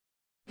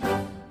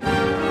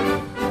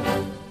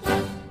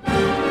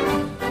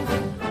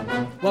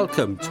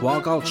Welcome to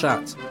Argyle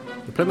Chat,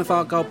 the Plymouth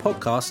Argyle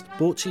podcast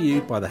brought to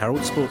you by the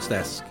Herald Sports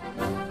Desk.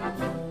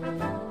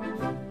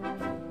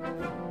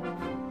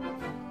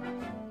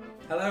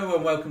 Hello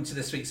and welcome to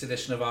this week's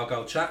edition of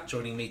Argyle Chat.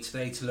 Joining me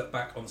today to look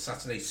back on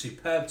Saturday's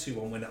superb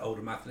 2-1 win at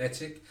Oldham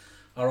Athletic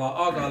are our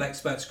Argyle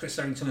experts Chris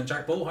Errington and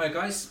Jack Ball. Hi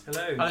guys.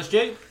 Hello. Hello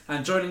Stu.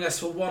 And joining us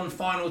for one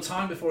final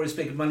time before his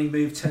big money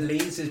move to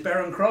Leeds is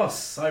Baron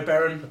Cross. Hi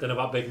Baron. I don't know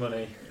about big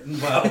money.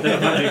 Well, I don't know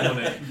about big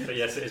money, but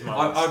yes, it is my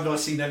I've not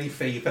seen any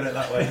fee, put it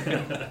that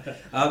way.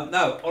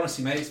 No,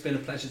 honestly mate, it's been a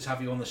pleasure to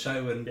have you on the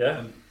show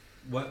and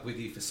work with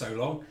you for so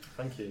long.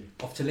 Thank you.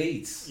 Off to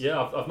Leeds.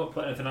 Yeah, I've not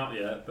put anything out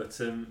yet, but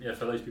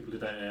for those people who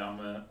don't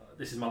know,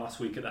 this is my last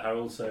week at the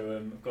Herald, so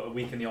I've got a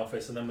week in the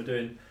office, and then we're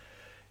doing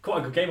quite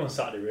a good game on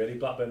Saturday. Really,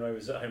 Blackburn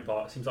Rovers at home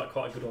park seems like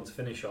quite a good one to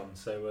finish on.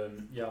 So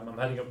I'm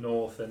heading up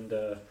north, and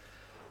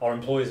our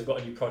employers have got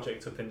a new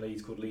project up in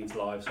Leeds called Leeds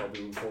Live, so I'll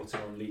be reporting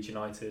on Leeds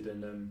United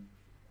and.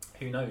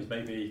 Who knows?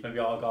 Maybe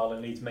Argyle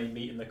and Leeds may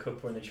meet in the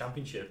Cup or in the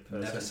Championship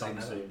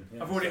sometime soon.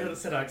 Yeah, I've already heard it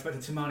said I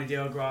expected Toumani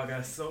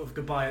Diagraga sort of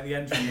goodbye at the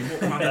end and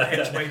walk around the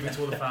pitch waving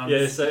to all the fans.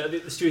 Yeah, so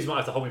the stewards might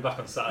have to hold me back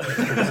on Saturday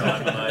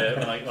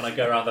when I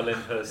go around the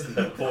Lyndhurst and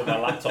report my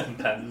laptop and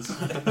pens,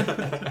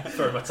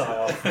 throw my tie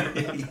off.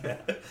 Yeah.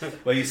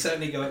 Well, you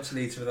certainly go up to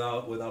Leeds with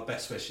our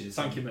best wishes.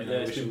 Thank you, mate. Yeah,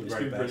 it's been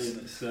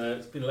brilliant.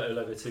 It's been a little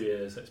over 2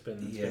 years. It's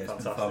been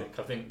fantastic.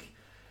 I think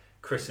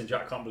Chris and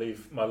Jack can't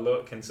believe my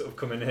luck and sort of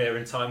coming here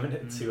in time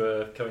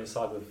to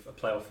coincide with a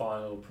playoff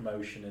final,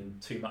 promotion,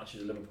 and 2 matches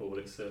at Liverpool.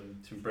 It's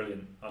been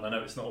brilliant, and I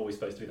know it's not always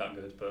supposed to be that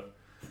good, but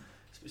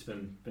it's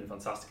been a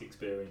fantastic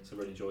experience. I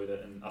really enjoyed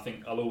it, and I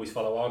think I'll always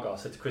follow Argyle. I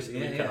said to Chris at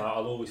the weekend,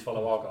 I'll always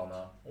follow Argyle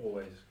now,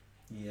 always.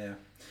 Yeah.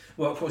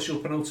 Well, of course, your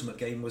penultimate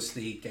game was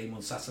the game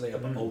on Saturday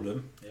up at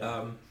Oldham.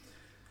 Yeah.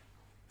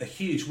 A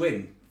huge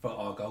win for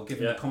Argyle,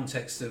 given the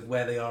context of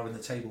where they are in the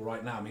table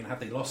right now. I mean, had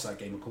they lost that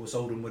game, of course,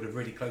 Oldham would have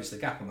really closed the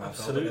gap on Argyle.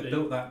 Absolutely. But they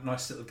built that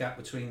nice little gap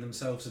between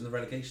themselves and the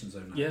relegation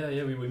zone now.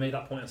 Yeah, we made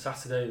that point on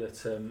Saturday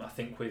that I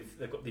think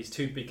they've got these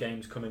 2 big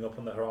games coming up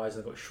on the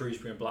horizon. They've got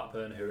Shrewsbury and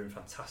Blackburn, who are in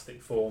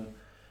fantastic form,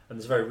 and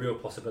there's a very real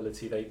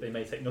possibility they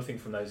may take nothing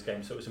from those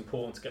games. So it was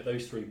important to get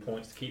those 3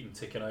 points to keep them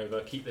ticking over,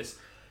 keep this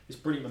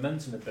brilliant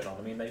momentum they've been on.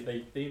 I mean,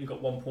 they only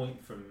got 1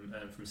 point from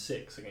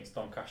 6 against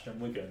Doncaster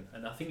and Wigan,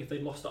 and I think if they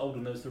lost at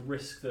Oldham, there was the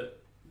risk that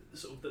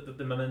sort of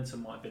the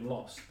momentum might have been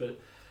lost, but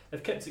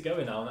they've kept it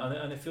going now,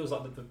 and it feels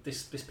like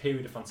this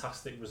period of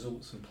fantastic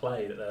results and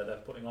play that they're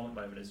putting on at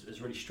the moment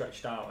is really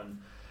stretched out. And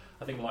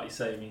I think, like you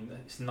say, I mean,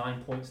 it's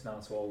 9 points now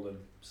to Oldham,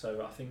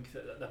 so I think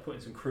that they're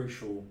putting some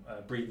crucial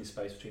breathing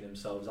space between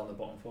themselves and the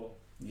bottom 4.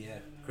 Yeah,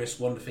 Chris,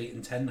 1 defeat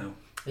in 10 now.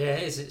 Yeah,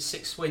 it is. It's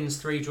 6 wins,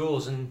 3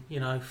 draws, and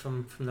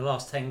from the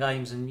last 10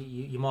 games, and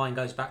your mind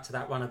goes back to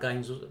that run of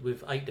games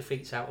with 8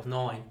 defeats out of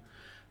 9.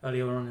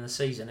 Earlier on in the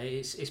season,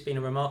 it's been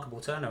a remarkable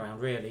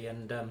turnaround, really.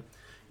 And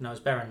as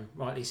Baron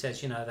rightly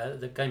says,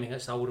 the game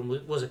against Oldham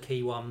was a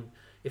key one.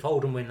 If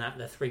Oldham win that,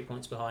 they're 3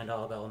 points behind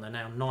Argyle, and they're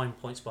now 9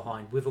 points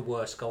behind with a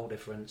worse goal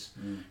difference.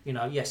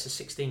 Yes, there's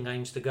 16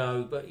 games to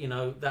go, but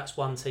that's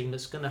one team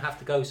that's going to have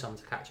to go some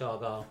to catch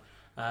Argyle.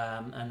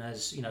 And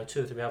there's 2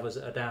 or 3 others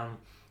that are down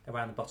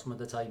around the bottom of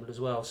the table as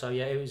well. So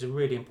yeah, it was a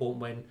really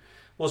important win.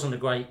 Wasn't a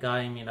great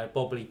game,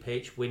 bobbly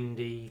pitch,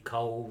 windy,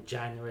 cold,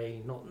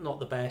 January, not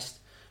the best.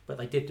 But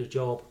they did the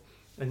job,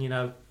 and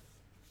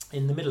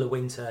in the middle of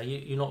winter,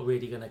 you're not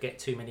really going to get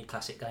too many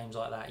classic games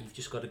like that. You've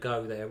just got to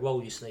go there,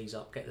 roll your sleeves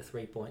up, get the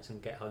 3 points,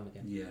 and get home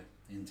again. Yeah,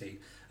 indeed.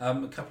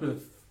 A couple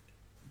of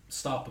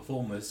star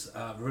performers.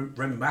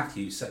 Remy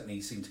Matthews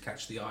certainly seemed to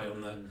catch the eye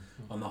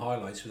on the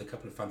highlights with a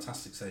couple of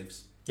fantastic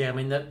saves. Yeah, I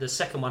mean the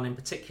second one in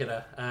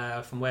particular,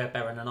 from where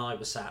Baron and I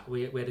were sat,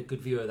 we had a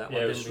good view of that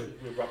one, didn't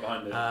we? We were right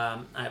behind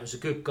it. It was a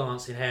good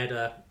glancing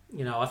header.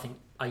 I think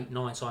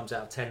 8-9 times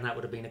out of 10 that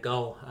would have been a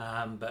goal,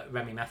 but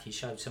Remy Matthews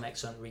showed some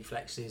excellent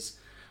reflexes.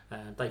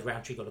 Dave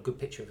Rowntree got a good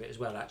picture of it as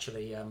well,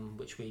 actually,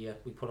 which we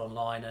put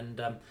online. And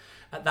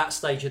at that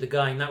stage of the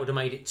game, that would have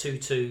made it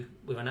 2-2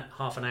 with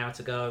half an hour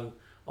to go.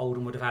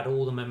 Oldham would have had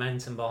all the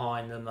momentum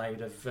behind them. They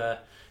would have,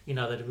 they'd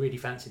have really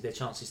fancied their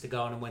chances to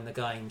go on and win the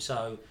game.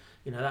 So,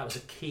 that was a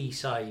key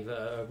save,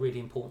 a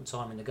really important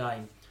time in the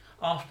game.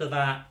 After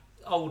that,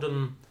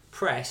 Oldham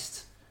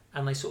pressed,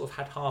 and they sort of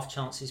had half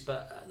chances,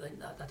 but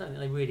I don't think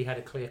they really had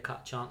a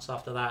clear-cut chance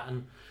after that.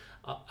 And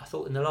I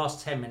thought in the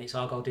last 10 minutes,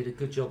 Argyle did a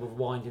good job of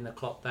winding the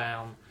clock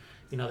down.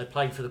 They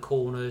played for the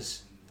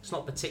corners. It's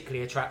not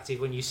particularly attractive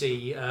when you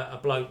see a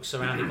bloke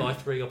surrounded by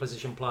 3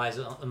 opposition players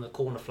and the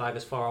corner flag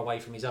as far away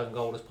from his own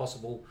goal as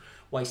possible,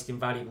 wasting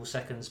valuable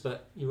seconds.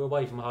 But you're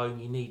away from home,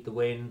 you need the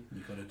win.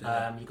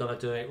 You've got to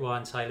do it.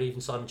 Ryan Taylor,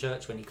 even Simon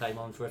Church, when he came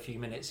on for a few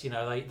minutes,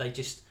 they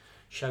just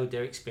showed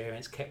their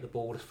experience, kept the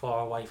ball as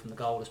far away from the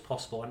goal as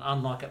possible. And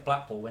unlike at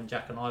Blackpool, when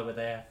Jack and I were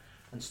there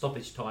and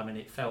stoppage time, and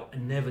it felt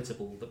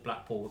inevitable that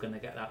Blackpool were going to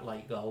get that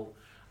late goal,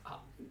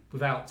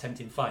 without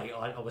tempting fate,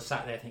 I was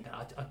sat there thinking,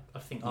 I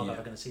think Argyle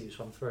are going to see this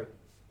one through.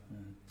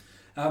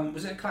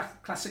 Was it a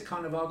classic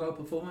kind of Argyle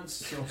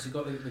performance? You obviously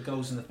got the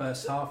goals in the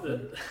first half.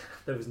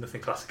 There was nothing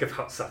classic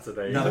about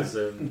Saturday. No,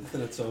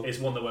 nothing at all. It's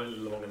one that won't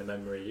live long in the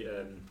memory.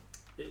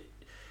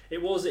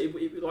 It was,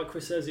 like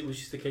Chris says, it was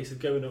just a case of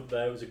going up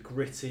there. It was a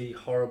gritty,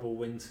 horrible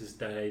winter's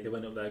day. They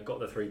went up there, got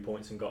the 3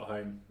 points and got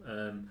home.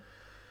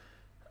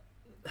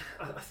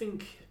 I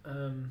think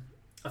a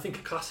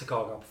classic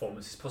Argyle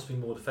performance is possibly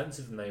more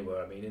defensive than they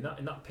were. I mean, in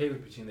that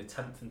period between the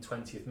 10th and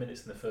 20th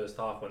minutes in the first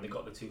half when they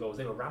got the 2 goals,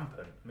 they were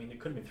rampant. I mean, it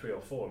could have been 3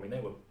 or 4. I mean,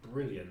 they were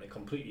brilliant. They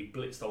completely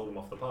blitzed Oldham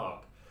off the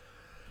park.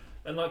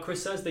 And like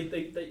Chris says,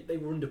 they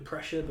were under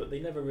pressure, but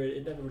it never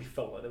really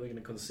felt like they were going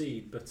to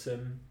concede. But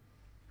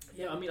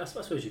yeah, I mean, I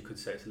suppose you could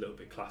say it's a little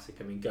bit classic.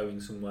 I mean, going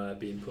somewhere,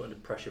 being put under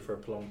pressure for a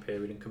prolonged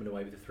period and coming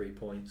away with the 3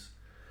 points.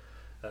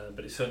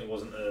 But it certainly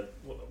wasn't a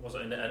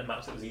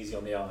match that was easy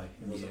on the eye.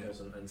 It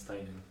wasn't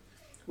entertaining.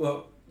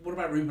 Well, what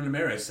about Ruben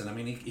Ramirez then? I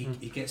mean,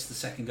 he gets the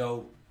second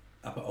goal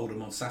up at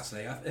Oldham on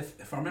Saturday.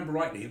 If I remember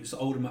rightly, it was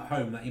Oldham at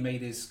home that he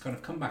made his kind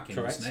of comeback in,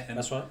 Correct. wasn't it? And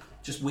that's right.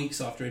 Just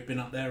weeks after he'd been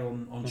up there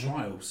on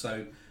trial.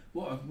 So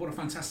what a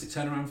fantastic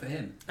turnaround for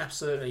him.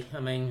 Absolutely. I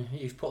mean,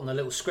 you've put on the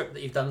little script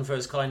that you've done for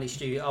us kindly,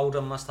 Stu.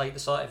 Oldham must take the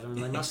sight of him,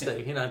 and they must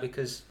do,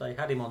 because they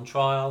had him on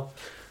trial,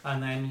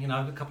 and then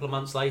a couple of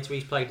months later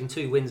he's played in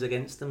 2 wins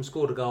against them,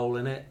 scored a goal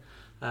in it,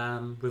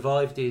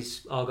 revived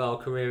his Argyle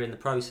career in the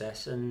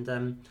process. And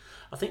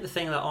I think the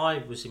thing that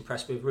I was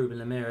impressed with Ruben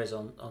Ramirez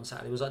on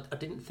Saturday was I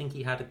didn't think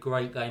he had a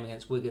great game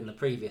against Wigan the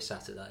previous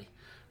Saturday,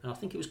 and I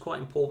think it was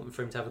quite important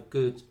for him to have a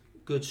good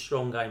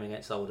strong game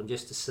against Oldham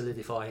just to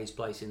solidify his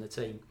place in the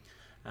team.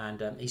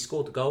 And he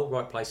scored the goal,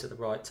 right place at the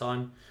right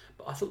time.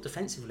 But I thought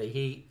defensively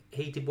he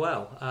did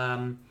well.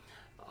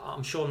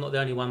 I'm sure I'm not the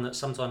only one that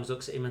sometimes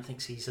looks at him and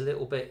thinks he's a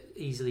little bit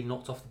easily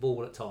knocked off the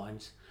ball at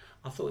times.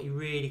 I thought he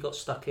really got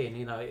stuck in.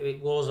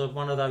 It was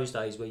one of those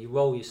days where you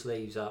roll your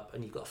sleeves up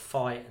and you've got to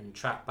fight and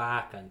track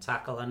back and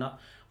tackle. And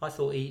I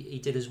thought he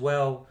did as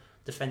well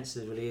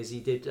defensively as he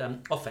did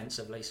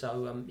offensively.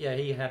 So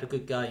he had a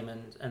good game,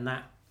 and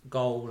that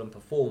goal and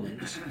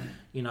performance,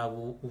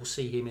 we'll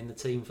see him in the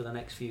team for the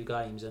next few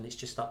games, and it's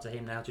just up to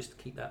him now just to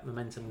keep that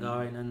momentum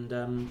going.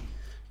 And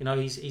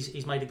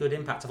he's made a good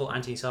impact. I thought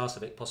Anthony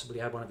Sarcevic possibly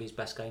had one of his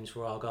best games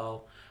for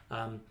Argyle.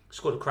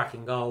 Scored a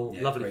cracking goal,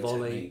 lovely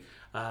volley.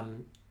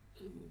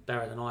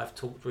 Barrett and I have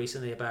talked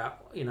recently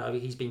about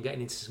he's been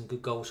getting into some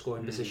good goal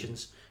scoring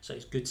positions, so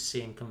it's good to see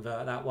him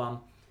convert that one.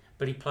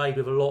 But he played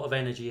with a lot of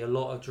energy, a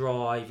lot of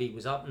drive. He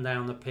was up and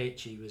down the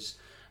pitch. He was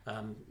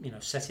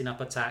setting up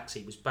attacks.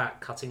 He was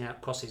back, cutting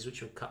out crosses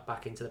which would cut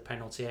back into the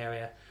penalty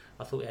area.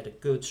 I thought he had a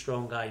good,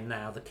 strong game.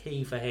 Now, the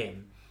key for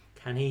him,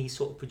 can he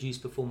sort of produce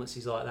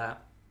performances like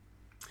that,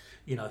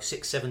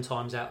 6-7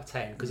 times out of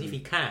 10? Because if he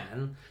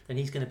can, then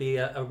he's going to be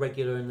a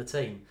regular in the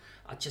team.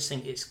 I just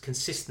think it's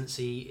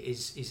consistency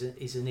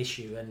is an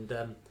issue,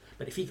 and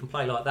but if he can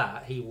play like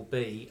that, he will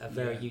be a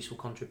very useful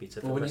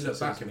contributor. Well, when you look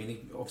back, I mean, he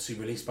obviously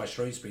released by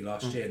Shrewsbury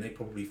last year, and they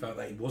probably felt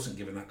that he wasn't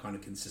given that kind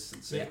of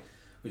consistency. Yeah.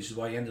 Which is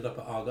why he ended up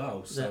at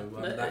Argyle. So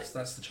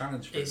that's the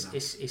challenge for him now.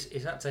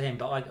 It's up to him.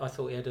 But I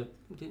thought he had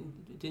didn't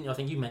you? I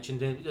think you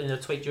mentioned in a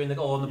tweet during the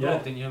goal on the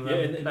blog, didn't you?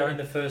 In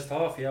the first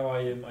half,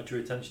 I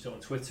drew attention to it on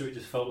Twitter. It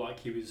just felt like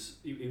he was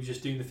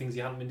just doing the things he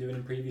hadn't been doing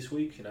in previous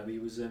weeks. He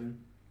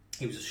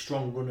was a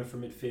strong runner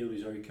from midfield. He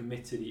was very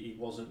committed. He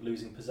wasn't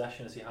losing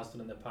possession as he has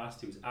done in the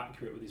past. He was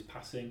accurate with his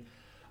passing,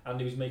 and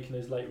he was making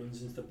those late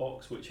runs into the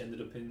box, which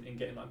ended up in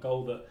getting that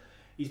goal that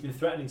he's been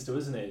threatening to,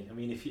 isn't he? I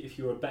mean, if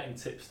you were a betting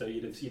tipster,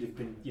 you'd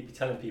be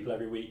telling people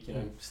every week,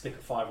 stick a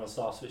 5 on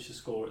Sarcevic to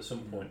score at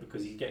some point,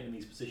 because he's getting in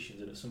these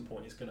positions, and at some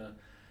point it's gonna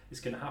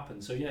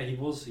happen. So yeah, he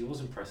was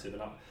impressive,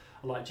 and I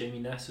like Jamie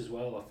Ness as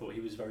well. I thought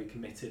he was very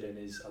committed, and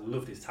I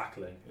loved his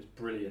tackling. It was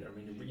brilliant. I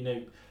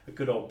mean, a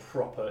good old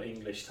proper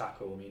English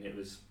tackle. I mean, I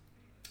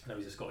know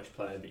he's a Scottish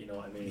player, but you know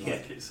what I mean.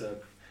 Like it's a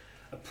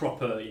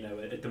proper,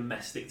 a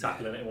domestic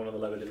tackle in one of the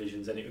lower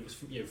divisions, and it was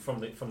from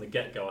the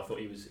get go. I thought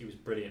he was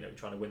brilliant at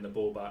trying to win the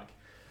ball back,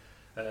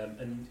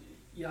 and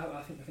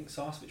I think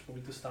Sarcevic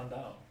probably does stand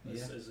out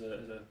as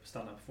a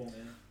standout performer.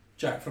 Yeah.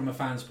 Jack, from a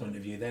fan's point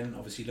of view, then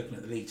obviously looking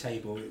at the league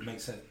table, it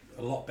makes it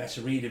a lot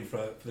better reading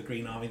for the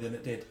Green Army than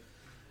it did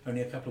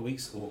only a couple of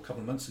weeks or a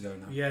couple of months ago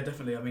now. Yeah,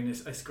 definitely. I mean,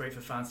 it's great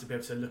for fans to be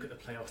able to look at the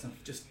playoffs and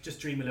just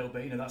dream a little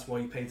bit. That's why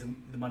you paid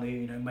the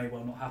money. It may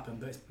well not happen,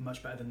 but it's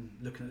much better than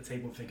looking at the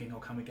table and thinking,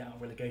 can we get out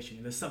of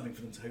relegation? There's something for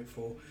them to hope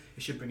for.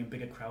 It should bring in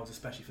bigger crowds,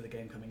 especially for the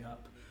game coming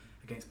up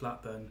against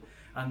Blackburn.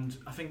 And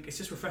I think it's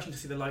just refreshing to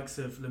see the likes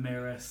of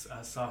Ramirez,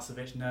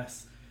 Sarcevic,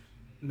 Ness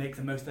make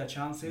the most of their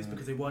chances,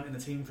 because they weren't in the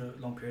team for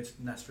long periods,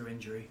 Ness through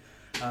injury.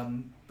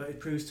 But it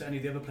proves to any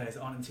of the other players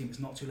that aren't in the team, it's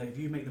not too late. If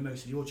you make the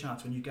most of your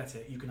chance when you get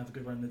it, you can have a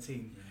good run in the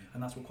team,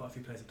 and that's what quite a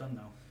few players have done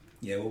now.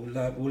 Yeah,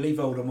 we'll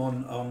leave Oldham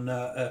on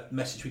a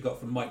message we got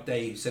from Mike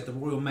Day, who said the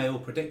Royal Mail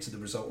predicted the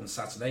result on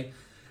Saturday.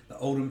 The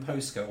Oldham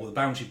postcode, or the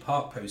Boundary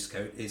Park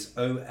postcode, is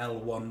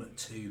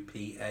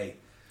OL12PA.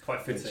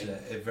 Quite fitting.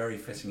 Which, very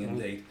fitting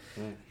indeed.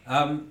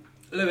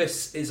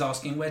 Lewis is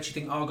asking, where do you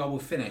think Argyle will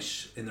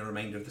finish in the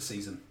remainder of the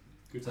season?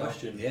 Good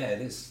question. Yeah,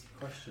 it is.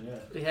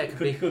 It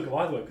could go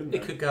either way, couldn't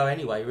it? It could go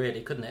anyway,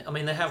 really, couldn't it? I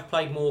mean, they have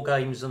played more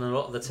games than a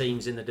lot of the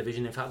teams in the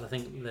division. In fact, I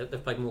think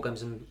they've played more games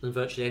than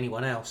virtually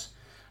anyone else.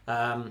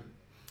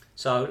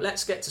 So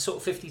let's get to sort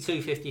of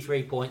 52,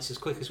 53 points as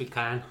quick as we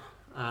can,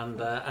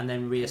 and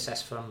then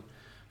reassess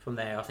from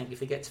there. I think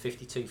if we get to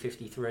 52,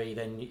 53,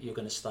 then you're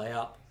going to stay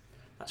up.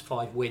 That's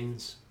 5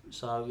 wins.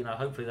 So,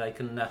 hopefully they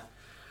can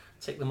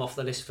tick them off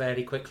the list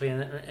fairly quickly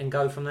and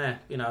go from there.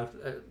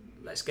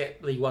 Let's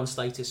get League One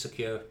status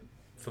secure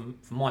from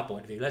my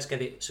point of view. Let's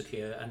get it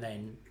secure and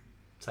then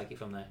take it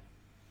from there.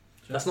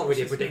 That's not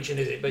really a prediction,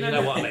 is it? But you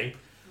know what I mean.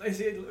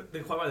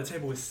 They're quite right. The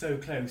table is so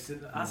close.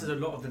 As is a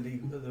lot of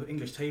the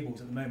English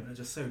tables at the moment are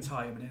just so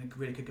tight. I mean, it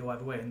really could go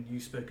either way. And you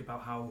spoke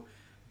about how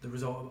the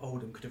result of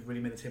Oldham could have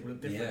really made the table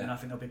look different. And I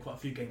think there'll be quite a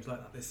few games like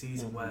that this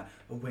season where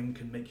a win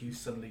can make you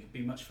suddenly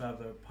be much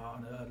further apart,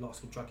 and a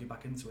loss will drag you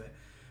back into it.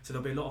 So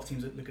there'll be a lot of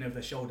teams looking over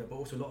their shoulder, but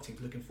also a lot of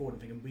teams looking forward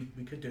and thinking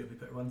we could do it if we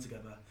put a run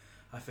together.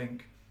 I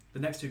think the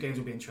next 2 games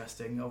will be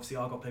interesting. Obviously,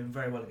 Argyle played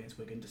very well against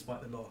Wigan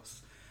despite the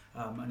loss.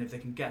 And if they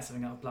can get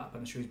something out of Blackburn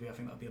and Shrewsbury, I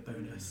think that'll be a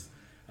bonus.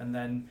 And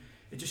then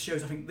it just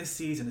shows, I think this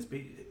season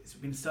it's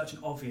been such an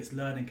obvious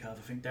learning curve.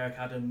 I think Derek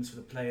Adams, for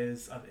the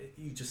players,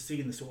 you just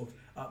seen the sort of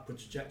upward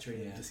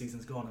trajectory as the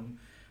season's gone, and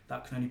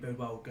that can only bode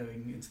well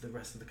going into the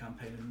rest of the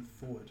campaign and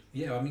forward.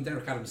 Yeah, I mean,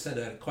 Derek Adams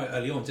said quite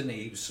early on, didn't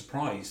he? He was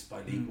surprised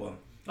by League One.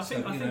 I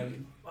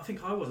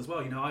think I was as well.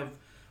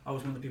 I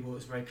was one of the people that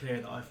was very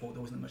clear that I thought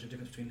there wasn't much of a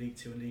difference between League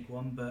Two and League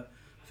One, but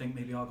I think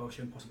maybe Argyle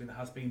showing possibly there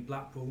has been.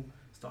 Blackpool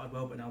started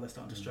well, but now they're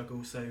starting to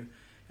struggle. So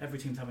every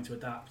team's having to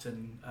adapt,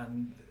 and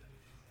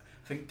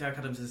I think Derek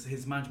Adams,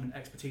 his management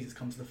expertise has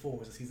come to the fore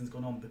as the season's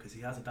gone on, because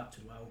he has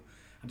adapted well,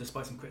 and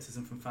despite some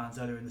criticism from fans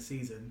earlier in the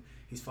season,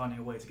 he's finding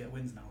a way to get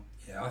wins now.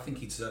 Yeah, I think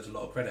he deserves a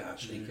lot of credit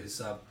actually,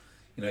 because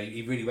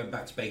he really went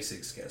back to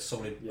basics, get a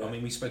solid. I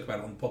mean, we spoke about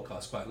it on the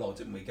podcast quite a lot,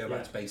 didn't we? Go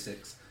back to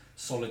basics,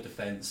 solid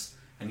defence,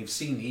 and you've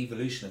seen the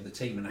evolution of the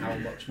team and how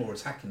much more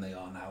attacking they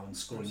are now, and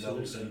scoring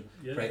goals and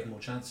creating more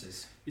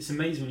chances. It's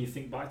amazing when you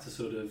think back to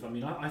sort of,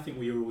 I think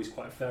we were always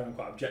quite fair and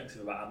quite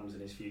objective about Adams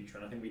and his future,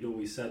 and I think we'd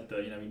always said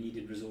that he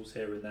needed results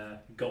here and there,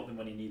 got them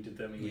when he needed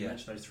them. We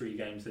mentioned those 3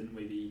 games, didn't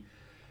we? The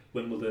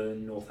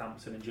Wimbledon,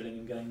 Northampton and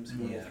Gillingham games,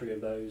 won all 3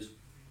 of those.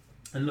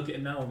 And look at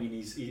him now. I mean,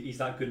 he's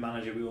that good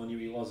manager we all knew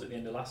he was at the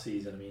end of last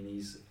season. I mean,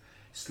 he's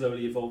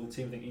slowly evolved the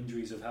team. I think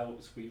injuries have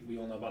helped. We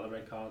all know about the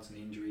red cards and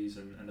the injuries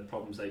and the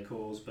problems they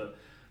cause, but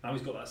now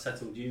he's got that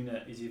settled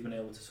unit. He's even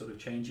able to sort of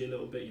change it a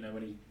little bit.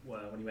 When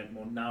he went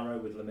more narrow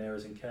with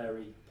Lemires and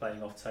Carey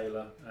playing off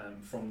Taylor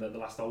from the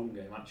last Oldham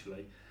game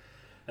actually,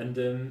 and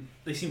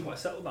they seem quite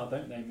settled now,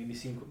 don't they? I mean, they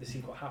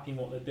seem quite happy in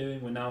what they're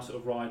doing. We're now sort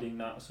of riding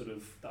that sort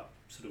of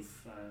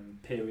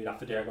period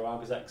after Diego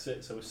Alga's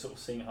exit, so we're sort of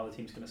seeing how the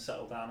team's going to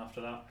settle down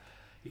after that.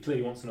 He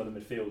clearly wants another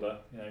midfielder,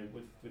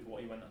 with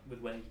what he went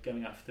with when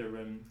going after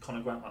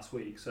Conor Grant last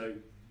week. So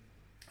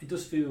it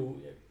does feel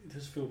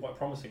quite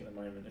promising at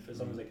the moment. As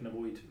long as they can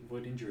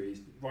avoid injuries.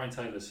 Ryan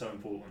Taylor's so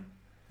important.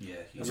 Yeah,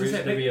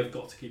 we have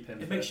got to keep him.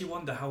 It makes you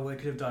wonder how they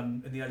could have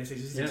done in the early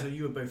stages. So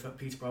you were both at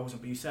Peterborough,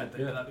 wasn't? But you said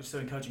that was so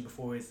encouraging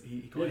before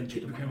he got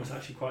injured. Peterborough was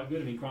actually quite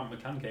good. I mean, Grant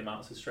McCann came out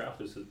and said straight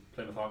after, so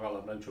Plymouth Argyle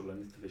have no trouble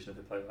in this division if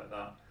they play like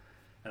that.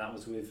 And that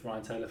was with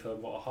Ryan Taylor for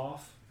a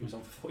half. He was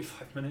on for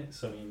 45 minutes.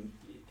 So, I mean,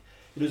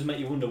 it does make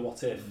you wonder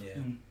what if.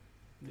 Yeah.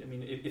 I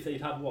mean, if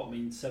they'd had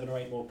 7 or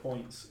 8 more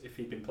points if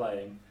he'd been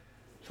playing,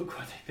 look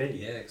where they'd be.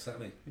 Yeah,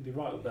 exactly. He'd be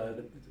right up there,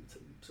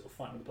 sort of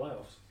fighting with the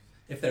playoffs.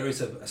 If there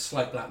is a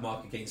slight black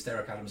mark against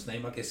Derek Adams'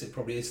 name, I guess it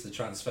probably is the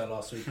transfer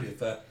last week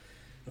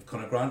of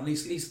Conor Grant. And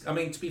he's, I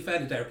mean, to be fair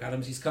to Derek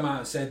Adams, he's come out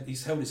and said,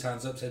 he's held his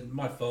hands up, said,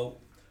 my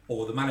fault,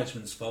 or the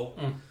management's fault.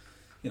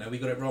 We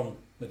got it wrong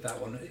with that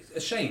one. It's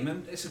a shame,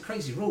 and it's a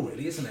crazy rule,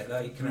 really, isn't it?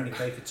 That you can only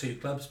play for 2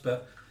 clubs,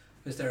 but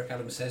as Derek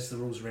Adams says, the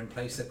rules are in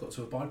place, they've got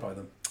to abide by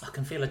them. I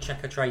can feel a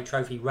Checker Trade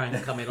Trophy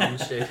rant coming on,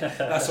 Stu.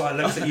 That's why I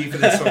looked at you for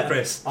this one,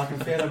 Chris. I can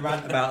feel a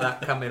rant about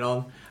that coming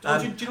on.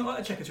 Do you not like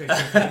the Checker Trade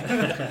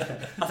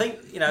Trophy? I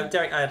think,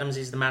 Derek Adams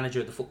is the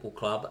manager of the football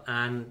club,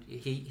 and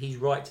he's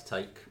right to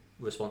take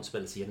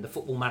responsibility. And the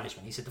football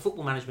management, he said the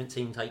football management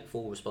team take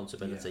full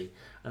responsibility,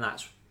 and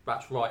that's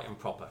right and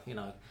proper,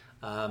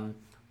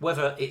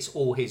 Whether it's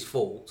all his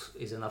fault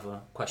is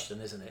another question,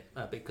 isn't it?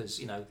 Because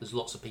there's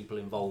lots of people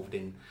involved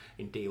in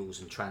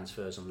deals and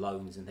transfers and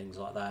loans and things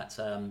like that.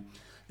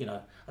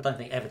 I don't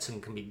think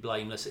Everton can be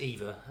blameless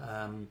either.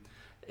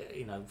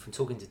 From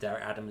talking to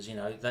Derek Adams,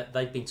 that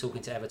they've been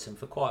talking to Everton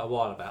for quite a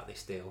while about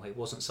this deal. It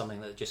wasn't something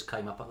that just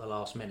came up at the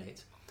last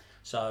minute.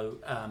 So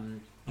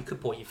you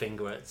could point your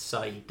finger at,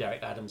 say,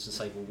 Derek Adams and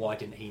say, well, why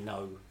didn't he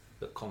know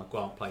that Conor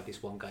Grant played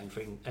this one game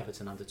for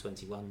Everton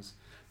under-21s?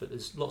 But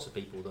there's lots of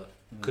people that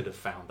could have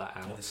found that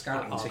out. The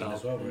scouting team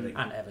as well, really.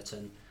 And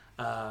Everton.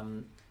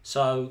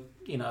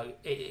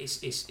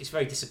 It's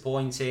very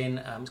disappointing.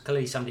 It's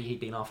clearly somebody he'd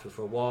been after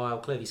for a while,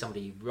 clearly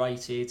somebody he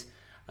rated.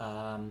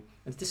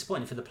 It's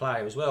disappointing for the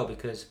player as well,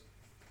 because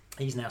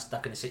he's now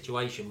stuck in a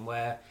situation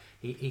where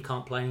he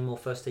can't play any more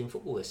first team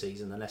football this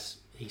season unless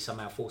he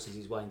somehow forces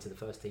his way into the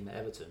first team at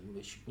Everton,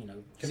 which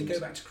Can he go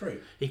back to Crewe?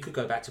 He could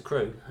go back to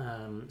Crewe,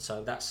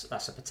 so that's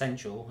a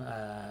potential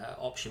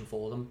option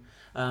for them.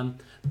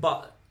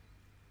 But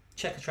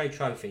Checker Trade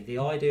Trophy, the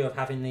idea of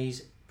having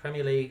these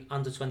Premier League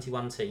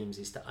under-21 teams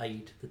is to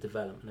aid the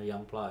development of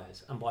young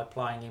players, and by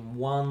playing in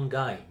one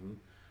game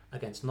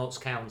against Notts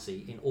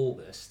County in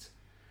August,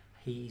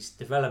 his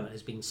development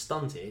has been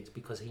stunted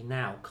because he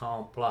now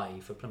can't play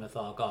for Plymouth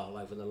Argyle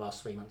over the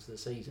last 3 months of the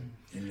season.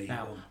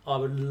 Now, I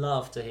would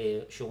love to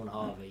hear Sean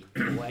Harvey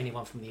or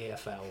anyone from the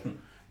EFL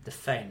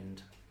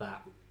defend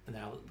that.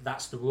 Now,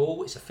 that's the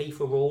rule. It's a FIFA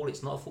rule.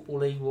 It's not a Football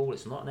League rule.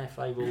 It's not an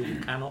FA rule. You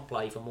cannot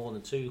play for more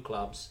than 2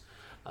 clubs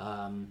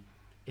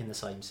in the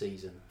same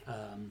season.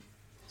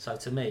 So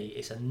to me,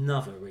 it's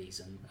another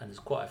reason, and there's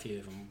quite a few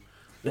of them,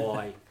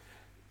 why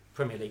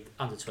Premier League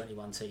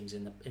under-21 teams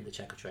in the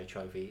Checkatrade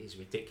Trophy is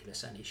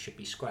ridiculous and it should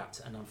be scrapped.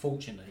 And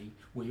unfortunately,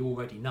 we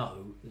already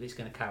know that it's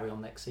going to carry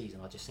on next season.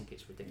 I just think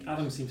it's ridiculous.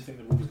 Adam seemed to think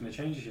the rule was going to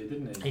change this year,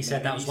 didn't he? He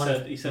said that was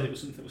he said it was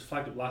something that was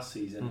flagged up last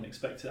season and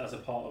expected as a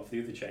part of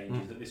the other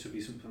changes that this would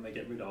be something they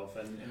get rid of,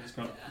 and it's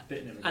kind of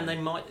bitten him. And they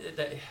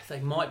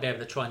might be able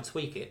to try and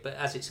tweak it, but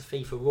as it's a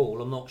FIFA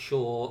rule, I'm not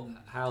sure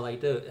how they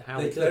do it.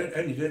 They don't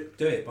only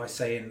do it by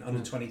saying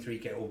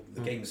under-23 get all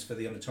the games for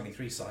the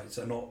under-23 sides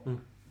are not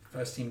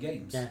first team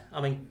games. Yeah,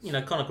 I mean,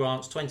 Conor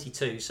Grant's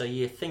 22, so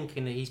you're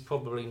thinking that he's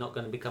probably not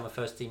going to become a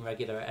first team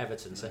regular at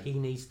Everton, so he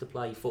needs to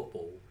play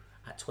football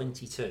at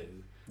 22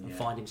 and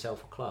find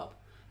himself a club.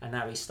 And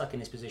now he's stuck in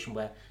this position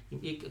where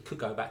he could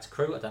go back to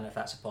Crewe. I don't know if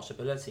that's a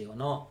possibility or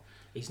not.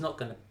 He's not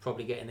going to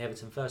probably get in the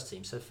Everton first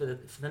team. So for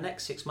the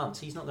next 6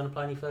 months, he's not going to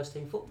play any first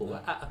team football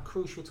at a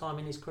crucial time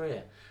in his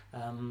career.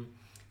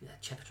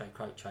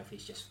 Checkatrade Trophy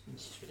is just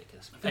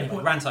ridiculous.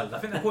 Anyway, rant over. I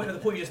think the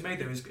point you just made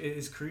there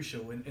is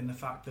crucial in the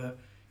fact that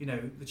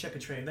the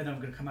Checkatrade, they're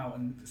not going to come out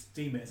and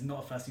deem it as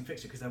not a first team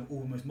fixture because they're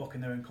almost mocking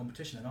their own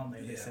competition, aren't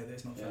they? They say that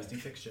it's not a first team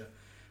fixture.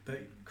 But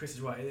Chris is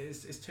right,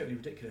 it's totally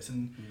ridiculous.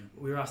 And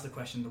we were asked the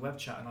question in the web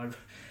chat, and I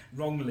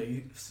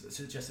wrongly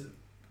suggested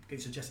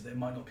that it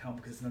might not count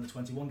because it's an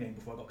under-21 game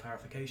before I got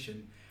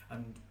clarification.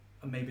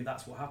 And maybe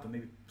that's what happened.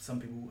 Maybe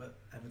some people at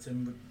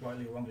Everton,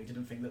 rightly or wrongly,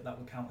 didn't think that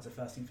would count as a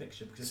first team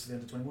fixture because it's the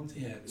under-21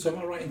 team. Yeah. So am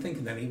I right in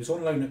thinking then he was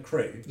on loan at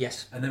Crewe?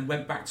 Yes. And then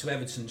went back to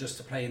Everton just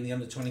to play in the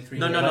under-23?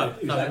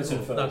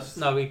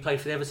 No, he played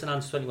for the Everton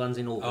under-21s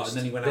in August. Oh,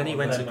 and then he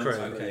went to Crewe.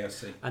 Okay, I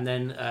see. And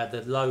then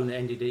the loan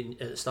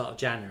ended at the start of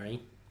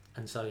January,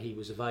 and so he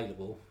was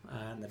available.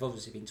 And they've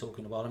obviously been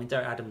talking a while. I mean,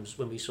 Derek Adams,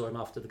 when we saw him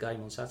after the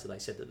game on Saturday,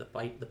 said that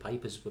the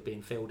papers were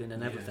being filled in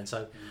and everything.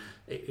 So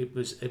it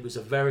was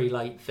a very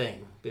late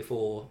thing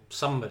before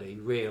somebody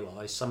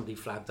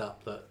flagged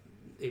up that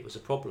it was a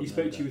problem. He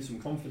spoke to you with some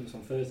confidence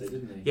on Thursday,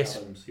 didn't he? Yes.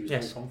 Adams. He was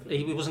very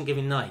confident. He wasn't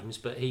giving names,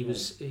 but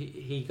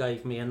he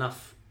gave me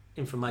enough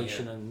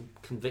information and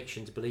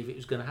conviction to believe it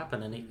was going to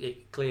happen, and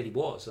it clearly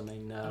was. I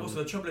mean, and also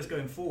the trouble is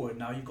going forward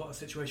now you've got a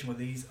situation where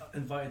these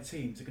invited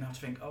teams are going to have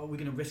to think, we're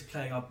going to risk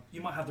playing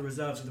you might have the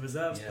reserves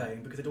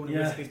playing because they don't want to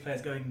risk these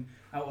players going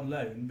out on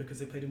loan because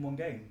they played in one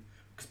game,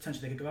 because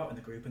potentially they could go out in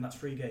the group and that's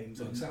 3 games.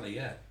 Well, exactly,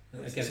 again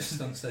it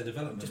stunts their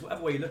development. Just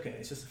whatever way you look at it,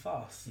 it's just a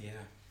farce.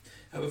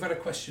 We've had a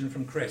question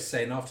from Chris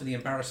saying, after the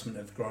embarrassment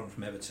of Grant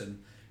from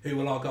Everton, who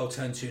will Argyle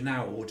turn to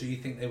now, or do you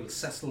think they will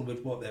settle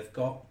with what they've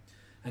got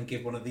and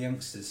give one of the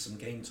youngsters some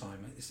game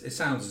time? It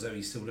sounds as though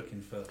he's still looking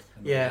for...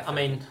 I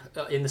mean,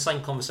 in the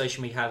same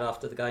conversation we had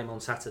after the game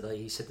on Saturday,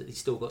 he said that he's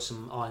still got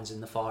some irons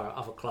in the fire at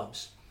other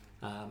clubs,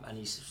 and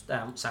he's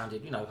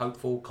sounded,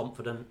 hopeful,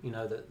 confident,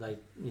 that they,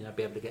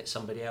 be able to get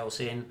somebody else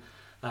in.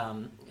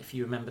 If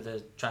you remember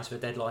the transfer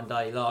deadline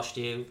day last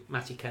year,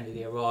 Matty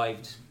Kennedy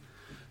arrived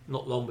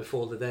not long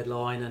before the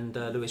deadline, and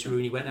Lewis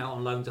Rooney went out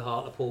on loan to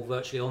Hartlepool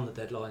virtually on the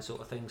deadline,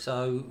 sort of thing.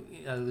 So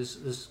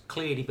there's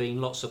clearly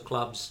been lots of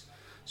clubs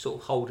sort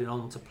of holding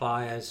on to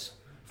players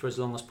for as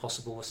long as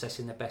possible,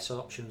 assessing the best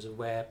options of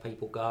where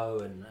people go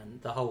and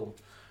the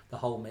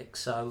whole mix.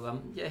 So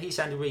he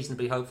sounded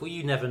reasonably hopeful.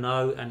 You never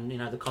know, and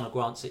the Conor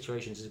Grant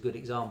situation is a good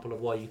example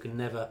of why you can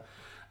never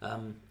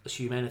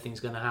assume anything's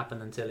going to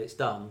happen until it's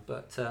done.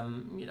 But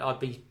I'd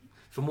be,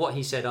 from what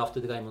he said after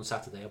the game on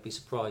Saturday, I'd be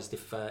surprised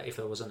if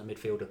there wasn't a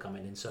midfielder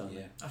coming in.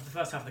 Certainly. After the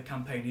first half of the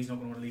campaign, he's not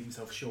going to want to leave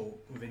himself short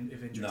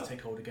if injuries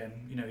take hold again.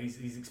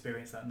 He's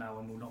experienced that now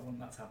and will not want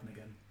that to happen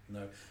again.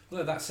 No.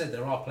 Although that said,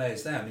 there are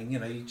players there. I mean,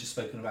 you've just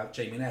spoken about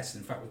Jamie Ness.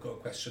 In fact, we've got a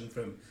question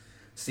from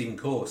Stephen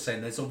Core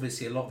saying there's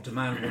obviously a lot of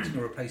demand wanting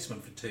a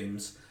replacement for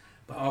Toombs,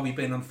 but are we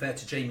being unfair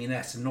to Jamie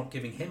Ness and not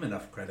giving him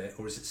enough credit,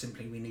 or is it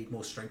simply we need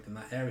more strength in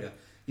that area?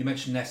 You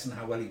mentioned Ness and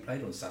how well he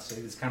played on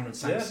Saturday. There's Cameron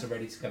Sangster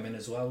ready to come in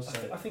as well.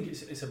 So I think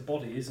it's a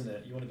body, isn't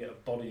it? You want to get a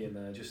body in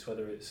there, just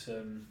whether it's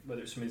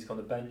somebody to go on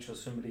the bench or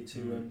somebody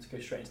to go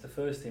straight into the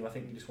first team. I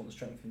think you just want the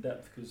strength in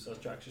depth because, as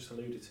Jack just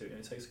alluded to,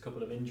 it takes a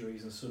couple of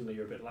injuries and suddenly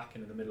you're a bit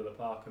lacking in the middle of the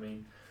park. I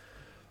mean,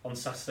 on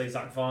Saturday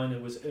Zach Viner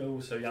was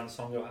ill, so Jan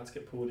Songo had to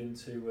get pulled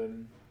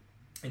into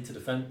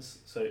defence.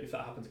 So if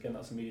that happens again,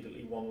 that's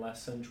immediately one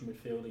less central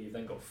midfielder. You've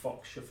then got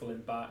Fox shuffling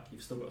back.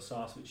 You've still got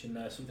Sarcevic in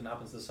there. Something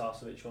happens to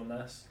Sarcevic or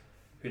Ness,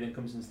 who then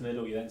comes into the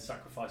middle. You're then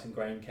sacrificing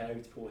Graham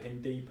Carey to pull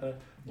him deeper,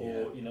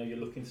 or you're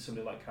looking to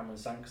somebody like Cameron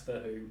Sangster,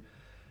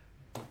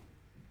 who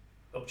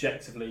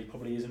objectively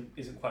probably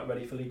isn't quite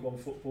ready for League One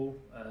football,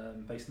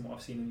 based on what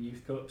I've seen in the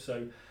Youth Cup.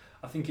 So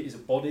I think it is a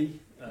body.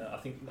 I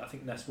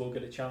think Ness will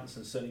get a chance,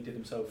 and certainly did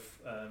himself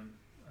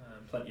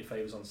plenty of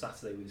favours on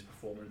Saturday with his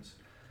performance.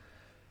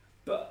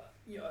 But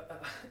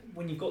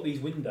when you've got these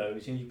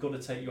windows, you've got to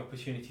take your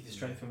opportunity to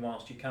strengthen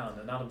whilst you can.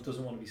 And Adams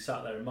doesn't want to be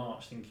sat there in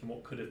March thinking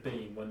what could have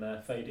been when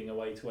they're fading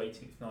away to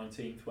 18th,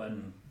 19th.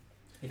 When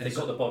if they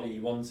got the body he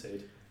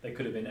wanted, they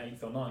could have been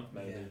 8th or 9th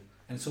maybe. Yeah.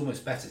 And it's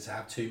almost better to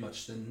have too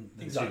much than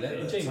exactly. too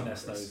little. And Jamie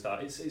Ness knows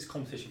that. It's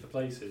competition for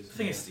places. The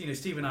thing is,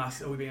 Stephen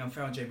asks, are we being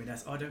unfair on Jamie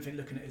Ness? I don't think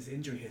looking at his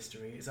injury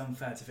history, it's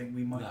unfair to think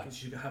we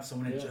should have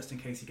someone in just in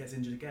case he gets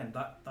injured again.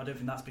 I don't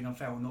think that's being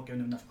unfair or not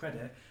giving him enough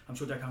credit. I'm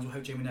sure Derek Adams will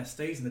hope Jamie Ness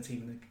stays in the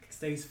team and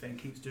stays fit and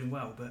keeps doing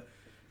well, but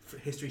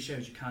history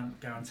shows you can't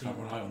guarantee. Can't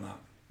rely on that.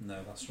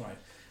 No, that's right.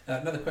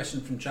 Another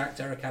question from Jack.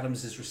 Derek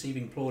Adams is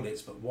receiving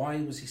plaudits, but why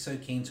was he so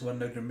keen to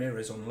unload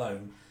Ramirez on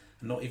loan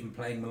and not even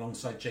playing him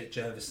alongside Jake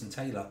Jervis and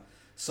Taylor?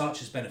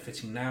 Sarch is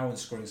benefiting now and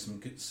scoring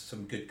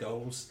some good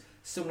goals.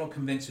 Still not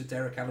convinced with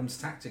Derek Adams'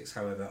 tactics,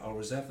 however. I'll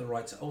reserve the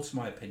right to alter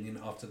my opinion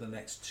after the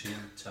next 2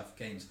 tough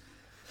games.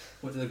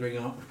 What do the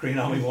Green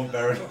Army want,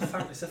 Baron?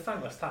 It's a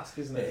thankless task,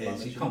 isn't it? It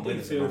is. You can't win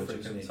as a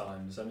manager,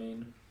 sometimes. I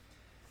mean,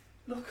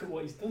 look at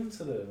what he's done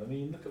to them. I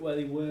mean, look at where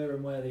they were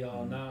and where they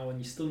are now, and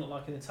you're still not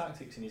liking the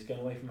tactics, and he's going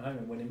away from home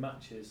and winning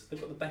matches. They've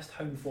got the best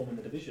home form in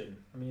the division.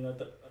 I mean, I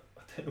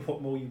don't know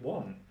what more you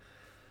want.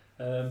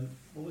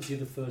 What was the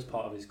other first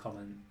part of his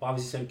comment? Why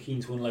was he so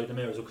keen to unload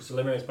Ramirez? Because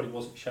Ramirez probably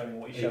wasn't showing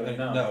what he's showing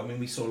now. No, I mean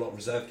we saw a lot of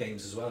reserve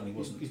games as well, and he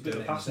wasn't. He's a bit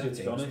of a passenger,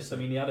 to be honest. I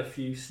mean, he had a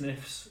few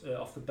sniffs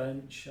off the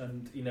bench,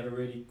 and he never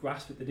really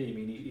grasped it, did he? I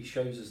mean, he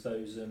shows us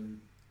those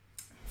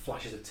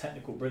flashes of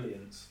technical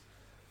brilliance,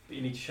 but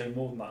you need to show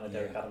more than that in a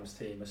Derek Adams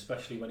team,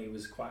 especially when he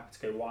was quite happy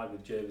to go wide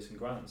with Jervis and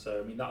Grant.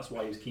 So I mean, that's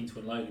why he was keen to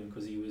unload him,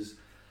 because he was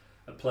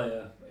a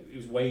player, it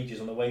was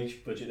wages on the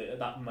wage budget at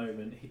that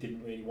moment he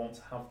didn't really want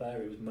to have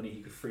there. It was money he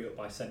could free up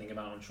by sending him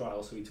out on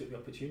trial, so he took the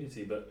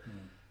opportunity. But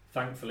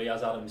thankfully,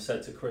 as Adam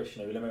said to Chris,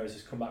 Ramirez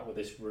has come back with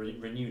this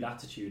renewed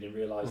attitude and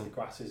realised the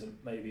grass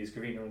isn't maybe as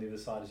greener on the other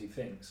side as he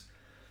thinks,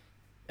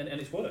 and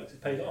it's worked, it's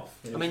paid off.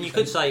 I mean, you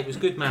could say it was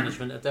good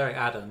management of Derek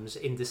Adams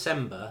in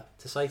December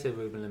to say to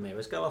Ruben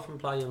Ramirez, go off and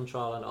play on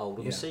trial and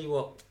Oldham and see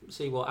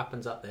what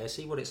happens up there,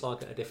 see what it's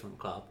like at a different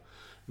club.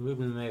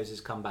 Ruben Ramirez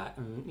has come back,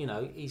 and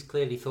he's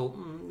clearly thought,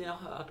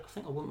 I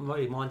think I wouldn't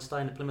really mind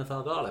staying at Plymouth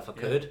Argyle if I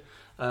could.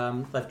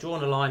 They've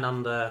drawn a line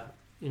under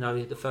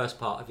the first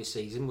part of his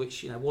season,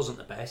 which wasn't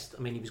the best.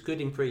 I mean, he was good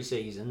in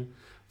pre-season,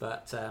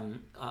 but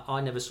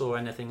I never saw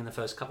anything in the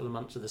first couple of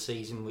months of the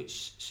season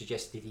which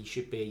suggested he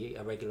should be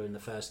a regular in the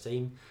first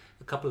team.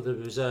 A couple of the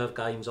reserve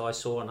games I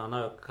saw, and I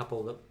know a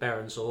couple that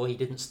Barron saw, he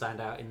didn't stand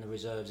out in the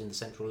reserves in the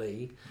Central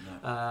League.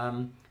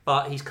 No.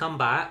 But he's come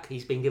back,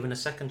 he's been given a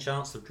second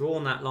chance to draw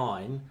on that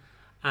line,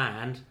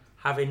 and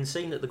having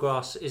seen that the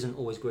grass isn't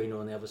always greener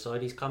on the other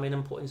side, he's come in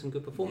and put in some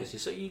good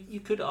performances. So you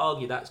could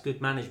argue that's good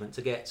management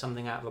to get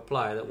something out of a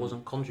player that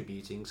wasn't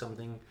contributing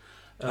something.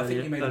 I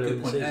think you made a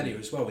good point earlier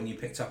as well when you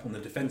picked up on the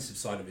defensive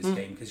side of his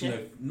game, because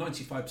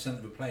 95%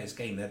 of a player's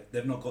game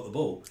they've not got the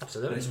ball.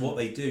 Absolutely. And it's what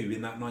they do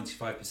in that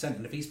 95%.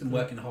 And if he's been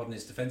working hard in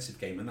his defensive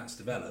game and that's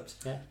developed,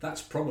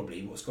 that's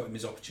probably what's got him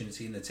his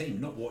opportunity in the team,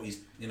 not what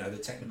he's the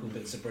technical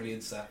bits of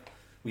brilliance that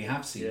we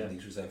have seen in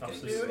these reserve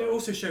games. It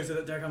also shows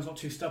that Derek Adams not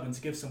too stubborn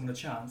to give someone a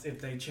chance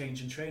if they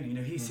change in training.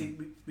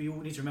 We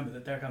all need to remember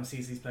that Derek Adams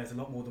sees these players a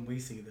lot more than we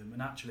see them,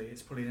 and actually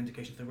it's probably an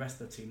indication for the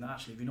rest of the team that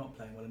actually if you're not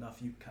playing well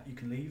enough, you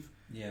can leave.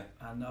 Yeah.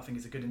 And I think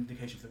it's a good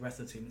indication for the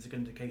rest of the team. It's a good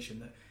indication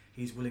that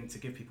he's willing to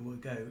give people a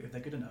go if they're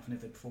good enough and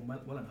if they perform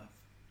well enough.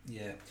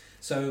 Yeah.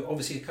 So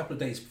obviously a couple of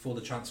days before the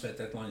transfer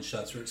deadline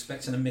shuts, we're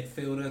expecting a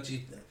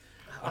midfielder.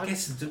 I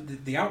guess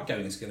the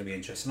outgoing is going to be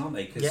interesting, aren't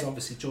they? Because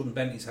obviously Jordan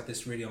Bentley's had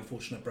this really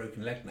unfortunate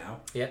broken leg now.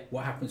 Yeah.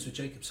 What happens with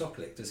Jacob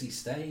Sokolic? Does he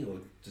stay or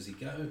does he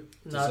go?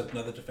 Does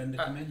another defender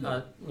come in?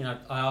 I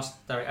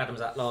asked Derek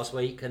Adams that last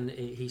week, and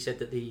he said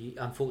that the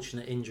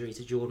unfortunate injury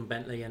to Jordan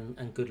Bentley,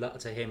 and good luck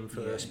to him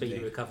for a speedy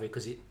recovery,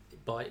 because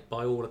by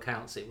all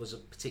accounts it was a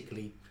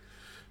particularly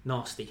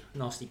nasty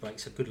break,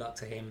 so good luck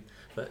to him.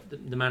 But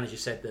the manager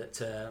said that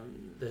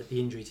the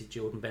injury to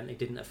Jordan Bentley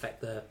didn't affect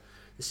the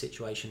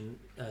situation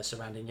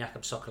surrounding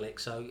Jakub Sokolic,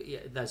 so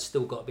there's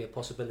still got to be a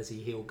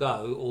possibility he'll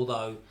go,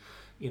 although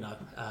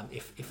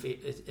if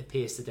it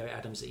appears to Derek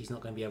Adams that he's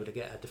not going to be able to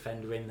get a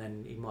defender in,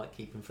 then he might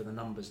keep him for the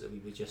numbers that we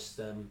were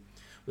just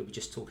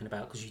talking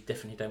about, because you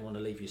definitely don't want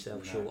to leave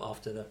yourself short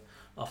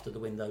after the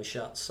window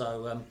shuts.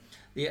 So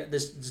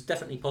there's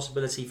definitely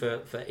possibility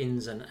for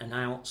ins and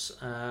outs.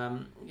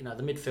 The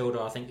midfielder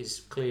I think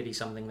is clearly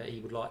something that he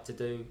would like to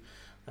do.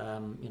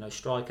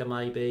 Striker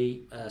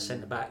maybe,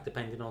 centre back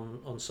depending on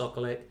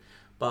Sokolic,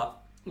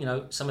 but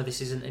some of this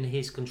isn't in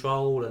his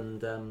control,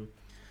 and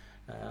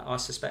I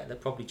suspect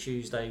that probably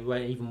Tuesday,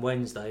 even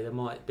Wednesday, there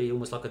might be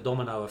almost like a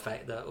domino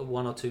effect that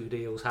one or two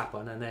deals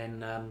happen and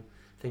then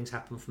things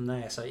happen from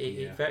there. So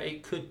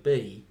it could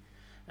be,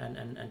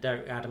 and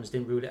Derek Adams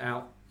didn't rule it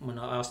out when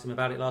I asked him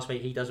about it last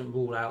week. He doesn't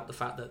rule out the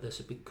fact that there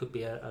could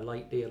be a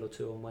late deal or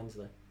two on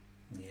Wednesday.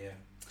 Yeah.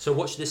 So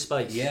watch this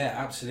space. Yeah,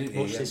 absolutely.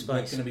 Watch this We're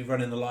space. going to be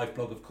running the live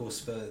blog, of course,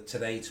 for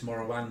today,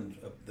 tomorrow, and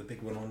the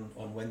big one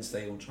on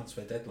Wednesday on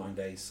transfer deadline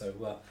day.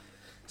 So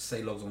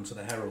stay logged on to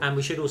the Herald. And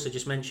we should also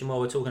just mention, while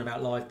we're talking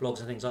about live blogs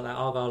and things like that,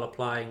 Argyle are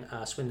playing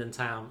Swindon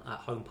Town at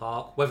Home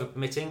Park, weather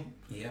permitting,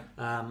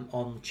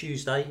 on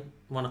Tuesday,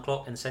 1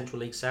 o'clock in the Central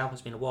League South.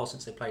 It's been a while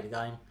since they played a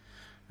game.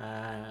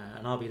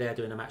 And I'll be there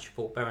doing a match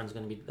report. Beren's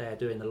going to be there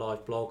doing the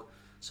live blog.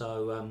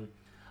 So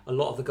a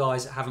lot of the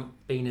guys that haven't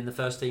been in the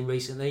first team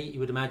recently, you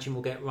would imagine,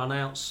 will get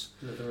run-outs.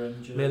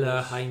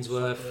 Miller,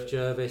 Hainsworth,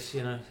 Jervis,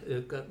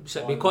 so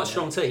it'll be quite a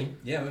strong team.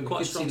 Yeah, we quite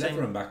could a strong see team.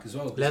 Leathern back as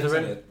well.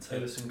 Leathern.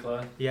 Taylor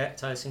Sinclair. Yeah,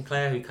 Taylor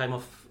Sinclair, who came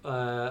off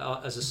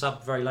as a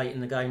sub very late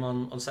in the game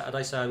on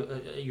Saturday.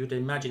 So you would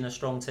imagine a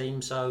strong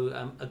team.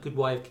 So a good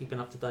way of keeping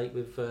up to date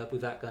with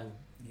that game.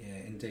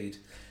 Yeah, indeed.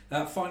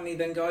 Finally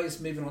then, guys,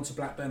 moving on to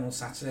Blackburn on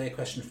Saturday, a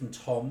question from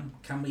Tom.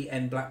 Can we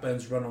end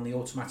Blackburn's run on the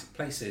automatic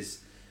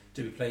places?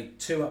 Do we play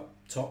 2 up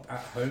top at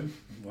home?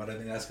 Well, I don't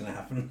think that's going to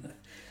happen.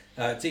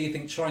 Do you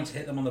think trying to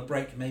hit them on the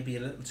break may be a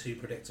little too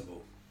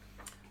predictable?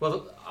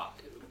 Well,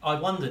 I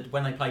wondered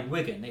when they played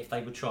Wigan if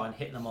they would try and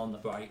hit them on the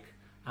break.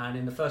 And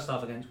in the first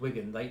half against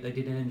Wigan, they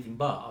didn't anything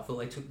but. I thought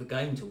they took the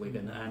game to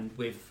Wigan, and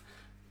with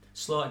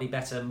slightly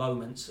better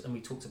moments, and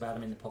we talked about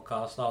them in the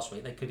podcast last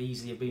week, they could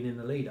easily have been in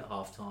the lead at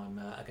half-time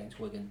against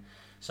Wigan.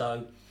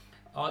 So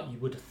you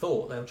would have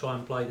thought they'll try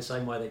and play the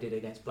same way they did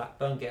against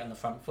Blackburn, get on the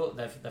front foot.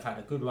 They've had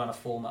a good run of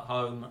form at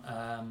home.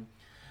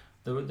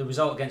 The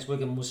result against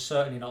Wigan was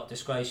certainly not a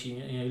disgrace.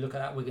 You look at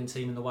that Wigan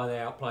team and the way they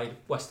outplayed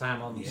West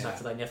Ham on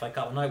Saturday in the FA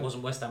Cup. I know it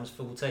wasn't West Ham's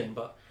full team,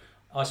 but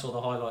I saw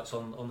the highlights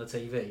on the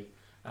TV.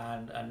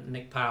 And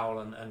Nick Powell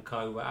and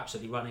co were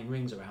absolutely running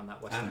rings around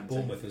that West Ham and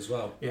Bournemouth team. As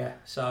well. Yeah,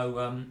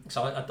 so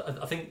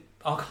I think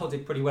Argyle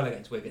did pretty well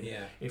against Wigan.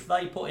 Yeah. If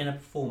they put in a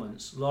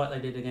performance like they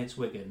did against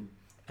Wigan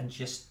and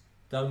just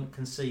don't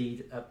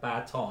concede at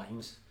bad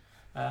times,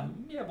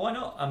 why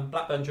not?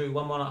 Blackburn drew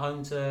 1-1 at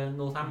home to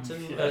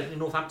Northampton.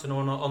 Northampton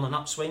on an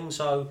upswing,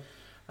 so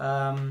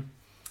Blackburn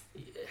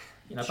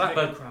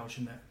crowd,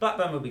 shouldn't it?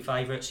 Blackburn will be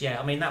favourites. Yeah,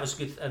 I mean that was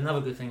good.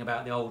 Another good thing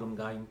about the Oldham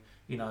game,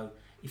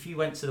 if you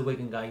went to the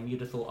Wigan game, you'd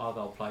have thought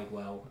Argyle played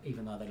well,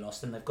 even though they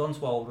lost. And they've gone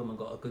to Oldham and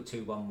got a good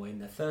 2-1 win.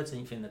 They're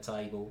 13th in the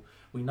table.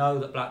 We know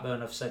that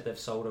Blackburn have said they've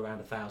sold around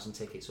 1,000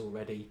 tickets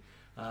already.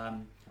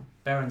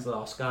 Beren's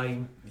last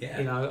game.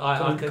 Yeah.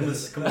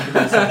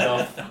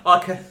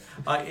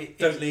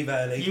 Don't leave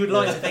early. You would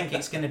like to think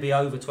it's going to be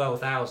over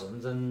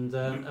 12,000 and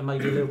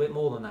maybe a little bit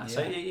more than that. Yeah.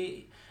 So,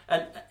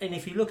 and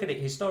if you look at it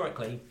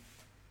historically,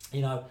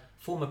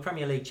 former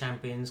Premier League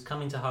champions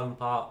coming to Home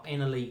Park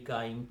in a league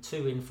game,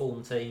 2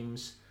 informed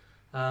teams.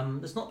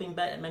 There's not been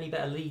many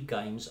better league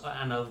games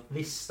and of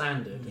this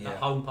standard at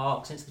Home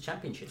Park since the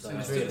Championship. So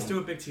it's still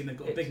a big team. They've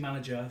got a big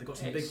manager. They've got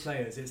some big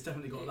players. It's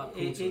definitely got that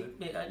pull to it.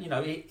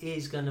 It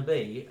is going to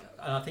be,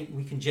 and I think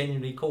we can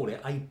genuinely call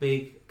it a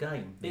big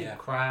game. Big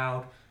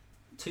crowd,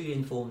 2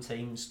 informed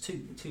teams,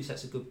 two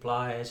sets of good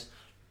players.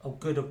 A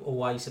good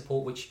away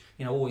support, which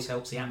always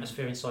helps the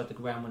atmosphere inside the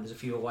ground when there's a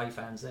few away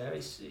fans there.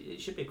 It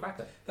should be a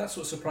cracker. That's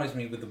what surprised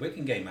me with the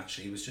Wigan game.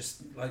 Actually, was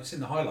just like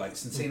seeing the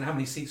highlights and seeing how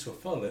many seats were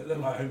full. It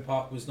looked like Home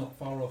Park was not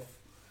far off.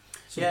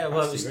 It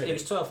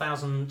was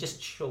 12,000,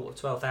 just short of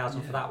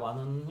 12,000 for that one.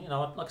 And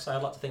like I say,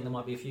 I'd like to think there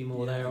might be a few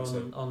more there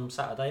on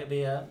Saturday. It'd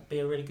be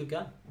a really good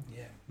game.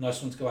 Yeah,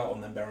 nice one to go out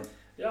on then, Beren.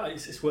 Yeah,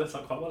 it's worked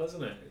out quite well,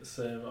 hasn't it?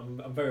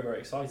 I'm very, very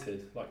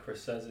excited. Like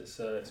Chris says,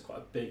 it's quite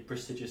a big,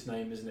 prestigious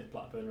name, isn't it?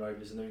 Blackburn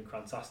Rovers, and they're in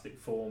fantastic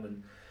form,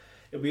 and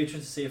it'll be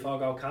interesting to see if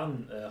Argyle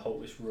can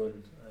hold this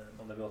run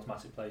on the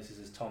automatic places,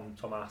 as Tom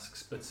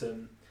asks. But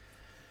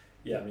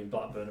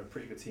Blackburn are a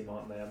pretty good team,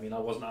 aren't they? I mean, I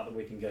wasn't at the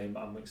Wigan game,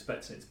 but I'm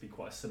expecting it to be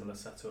quite a similar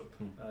setup.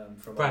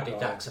 From Bradley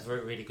Argyle. Dack's a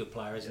really good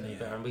player, isn't he?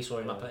 And we saw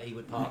him up at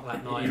Ewood Park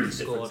that night. He He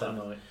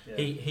scored.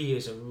 He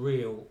is a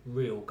real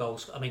goal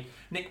scorer. I mean,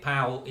 Nick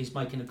Powell is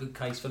making a good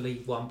case for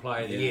League One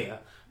Player of the Year,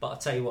 but I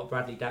tell you what,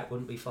 Bradley Dack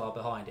wouldn't be far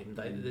behind him.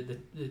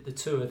 The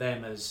two of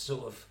them as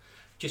sort of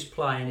just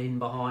playing in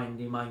behind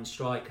the main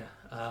striker,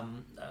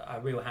 a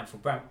real handful.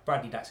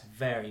 Bradley Dack's a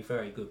very,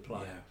 very good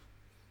player.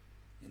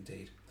 Yeah,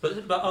 indeed.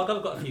 But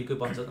Argyle got a few good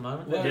ones at the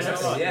moment. Well,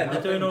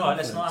 they're doing all right.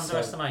 Let's not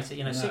confidence, underestimate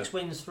it. No. 6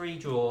 wins, 3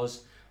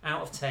 draws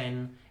out of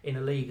 10 in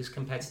a league as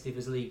competitive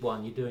as League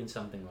One. You're doing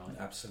something right.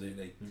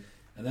 Absolutely.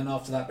 And then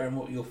after that, Beren,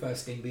 what will your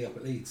first game be up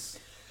at Leeds?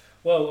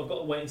 Well, I've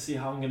got to wait and see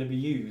how I'm going to be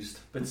used.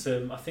 But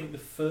I think the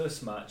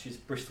first match is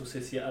Bristol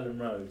City at Ellen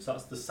Road. So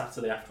that's the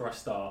Saturday after I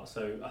start.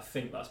 So I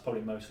think that's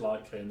probably most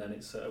likely. And then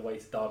it's away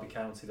to Derby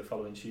County the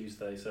following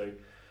Tuesday. So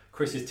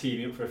Chris is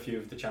teaming up for a few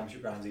of the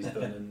championship grounds he's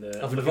done, and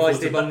I've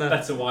advised him on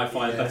better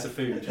Wi-Fi and better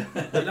food.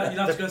 You'll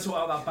have to go sort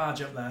out that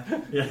badge up there.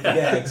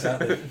 Yeah,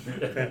 exactly.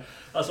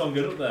 That's why I'm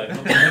good up there.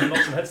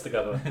 Knock some heads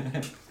together.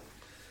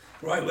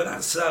 Right, well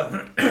that's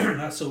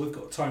all we've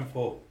got time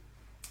for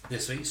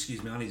this week.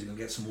 Excuse me, I need to go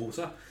get some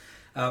water.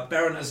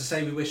 Beren, as I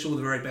say, we wish all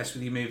the very best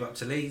with your move up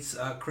to Leeds.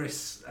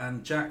 Chris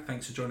and Jack,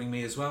 thanks for joining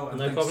me as well, and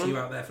thanks to you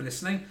out there for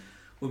listening.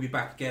 We'll be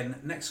back again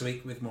next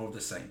week with more of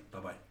the same. Bye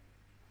bye.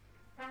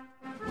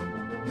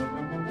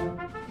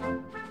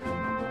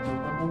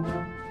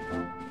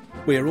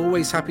 We are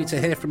always happy to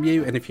hear from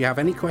you, and if you have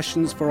any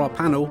questions for our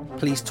panel,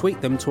 please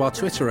tweet them to our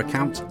Twitter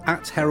account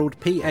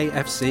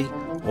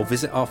 @HeraldPAFC or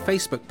visit our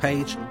Facebook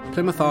page,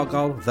 Plymouth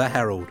Argyle The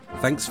Herald.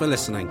 Thanks for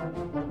listening.